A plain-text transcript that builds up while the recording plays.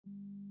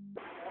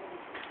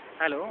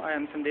Hello, I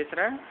am Sandesh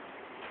Rai.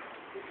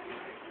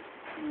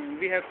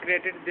 We have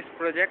created this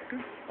project,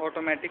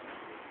 automatic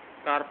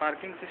car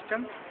parking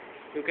system.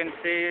 You can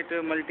say it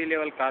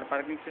multi-level car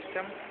parking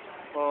system,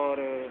 or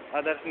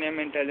others name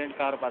intelligent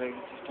car parking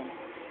system.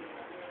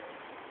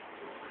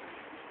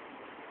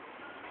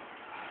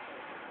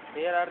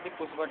 Here are the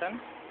push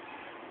buttons,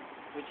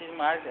 which is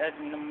marked as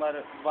number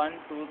 1,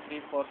 2,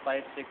 3, 4,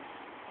 5, 6.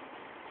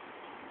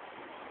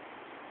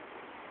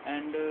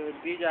 And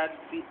these are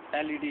the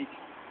LEDs.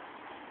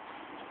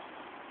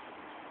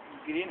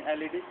 Green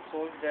LED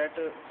shows that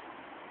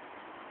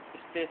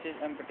space is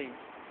empty.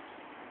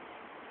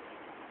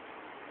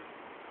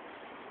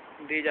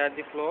 These are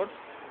the floors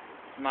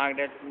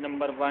marked as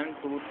number 1,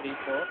 2, 3,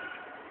 4.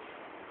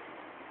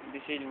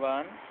 This is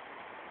 1.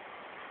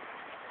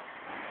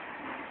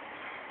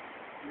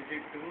 This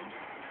is 2.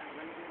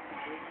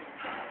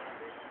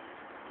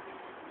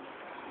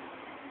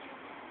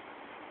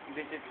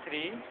 This is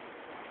 3.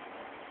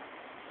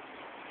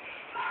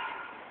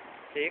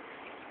 6.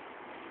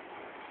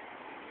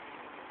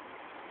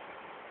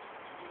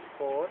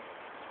 4.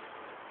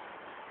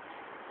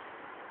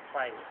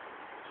 5.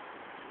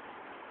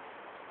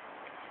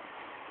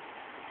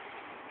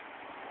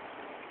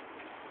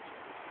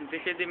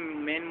 This is the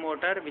main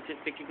motor which is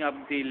picking up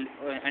the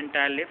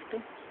entire lift.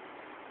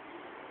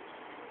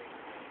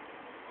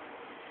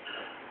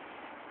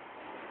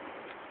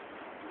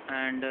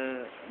 And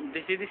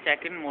this is the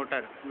second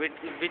motor which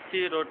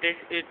rotates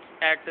it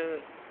at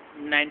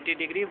 90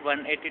 degree,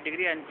 180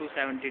 degree and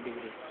 270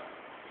 degree.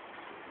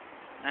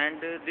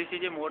 And this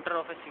is a motor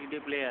of a CD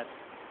player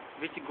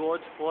which goes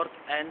forth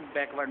and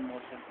backward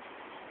motion.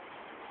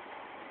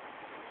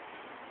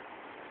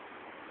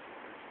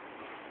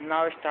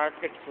 Now start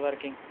its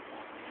working.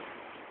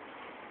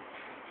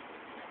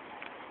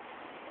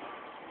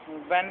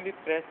 When we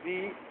press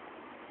the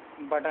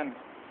button,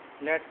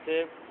 let's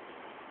say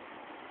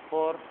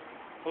for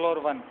floor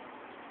 1.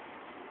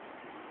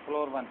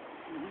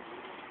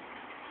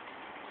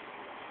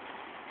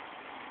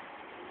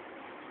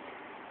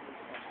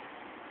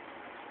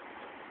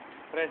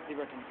 Press the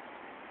button.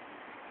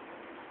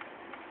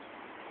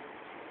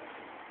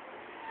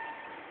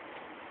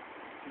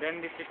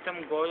 Then the system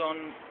goes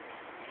on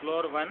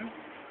floor 1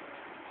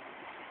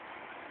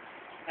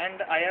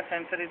 and IR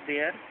sensor is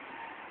there.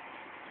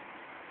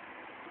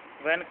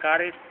 When car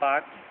is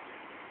parked,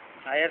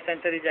 IR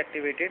sensor is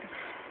activated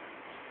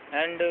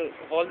and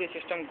all the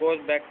system goes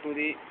back to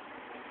the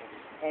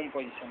home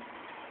position.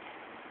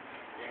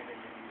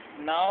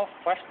 Now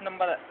first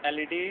number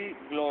LED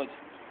glows.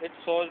 It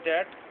shows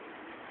that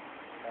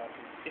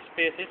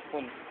space is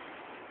full.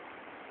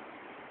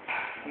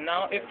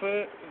 Now if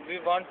we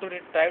want to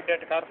retrieve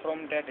that car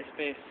from that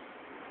space,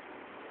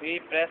 we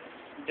press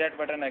that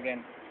button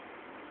again.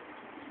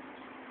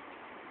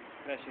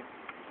 Press it.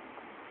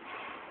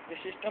 The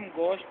system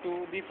goes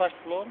to the first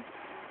floor.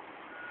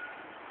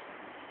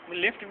 The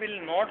lift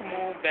will not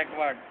move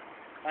backward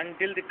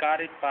until the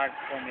car is parked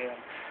from here.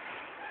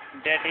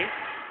 That is,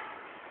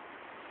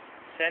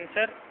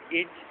 sensor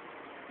is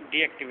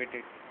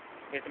deactivated.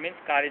 It means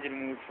car is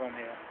removed from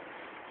here.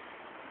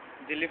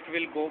 The lift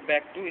will go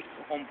back to its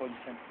home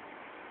position.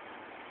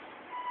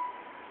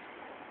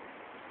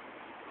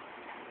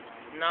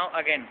 Now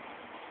again,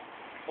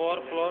 for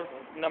floor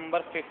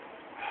number 5,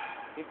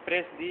 we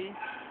press the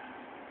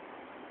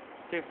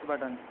 5th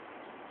button.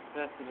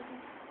 Press the button.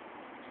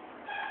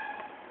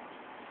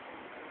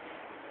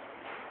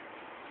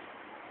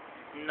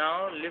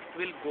 Now lift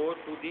will go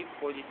to the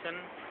position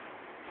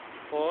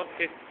for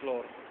 5th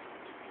floor.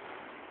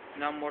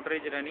 Now motor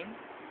is running.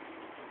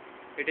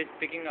 It is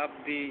picking up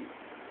the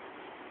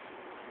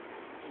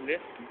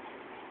lift.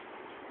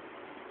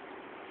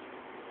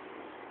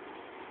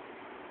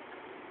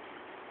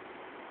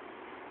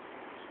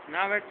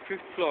 Now at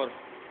 5th floor,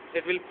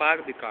 it will park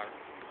the car.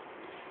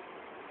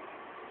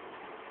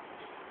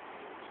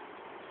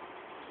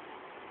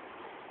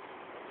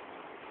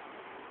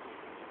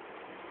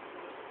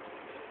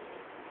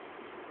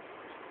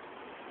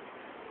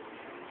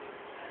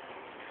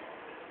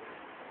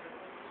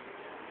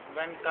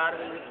 When car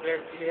will be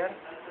placed here,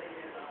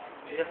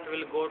 lift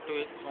will go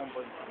to its home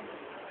position.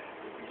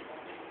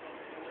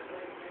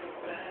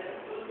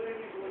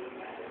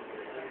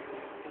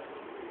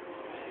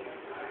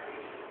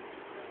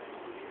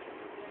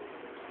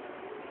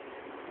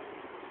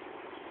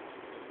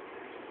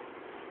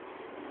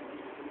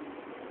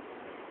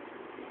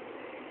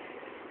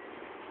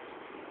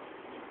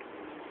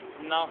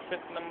 Now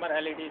 5th number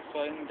LED is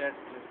showing that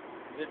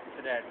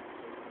it's red,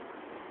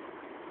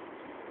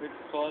 which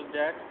shows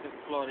that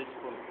 5th floor is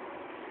full.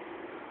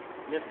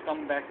 Let's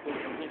come back to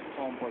its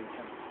home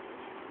position.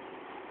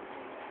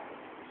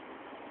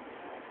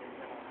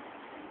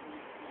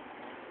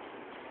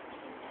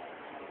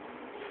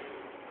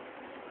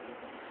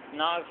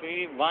 Now if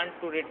we want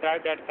to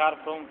retrieve that car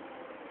from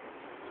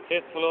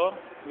 5th floor,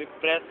 we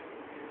press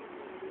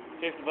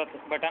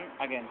 5th button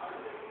again.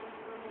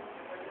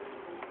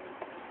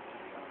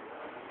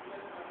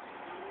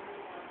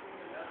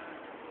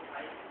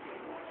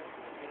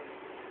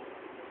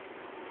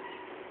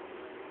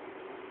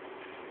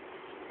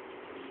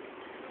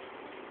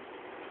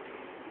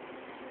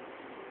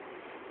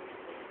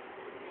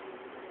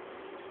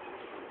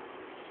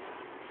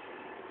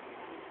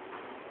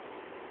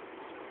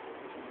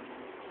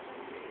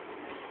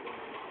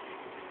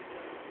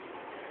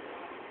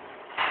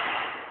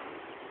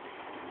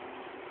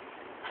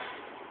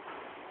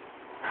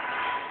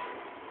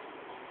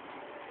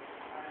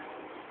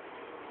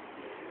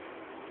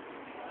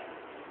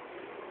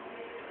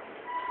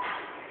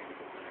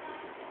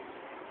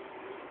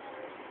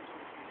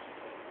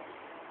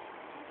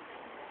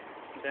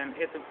 Then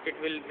it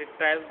will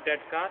retrieve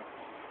that car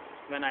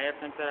when IR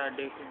sensor are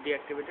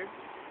deactivated.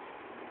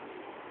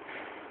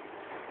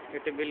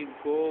 It will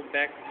go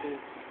back to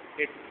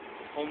its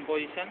home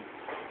position.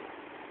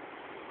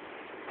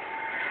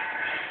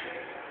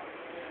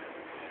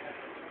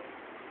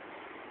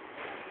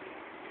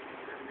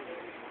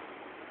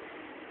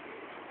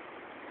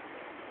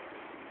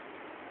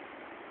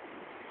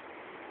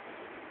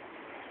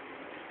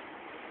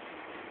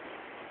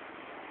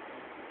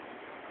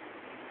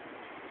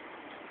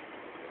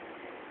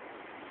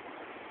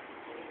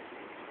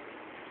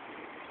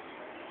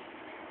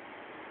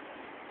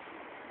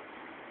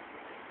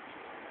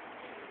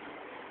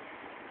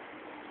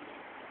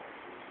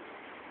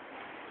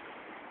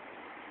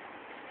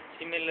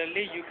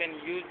 Similarly, you can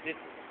use this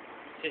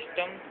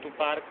system to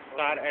park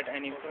car at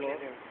any floor.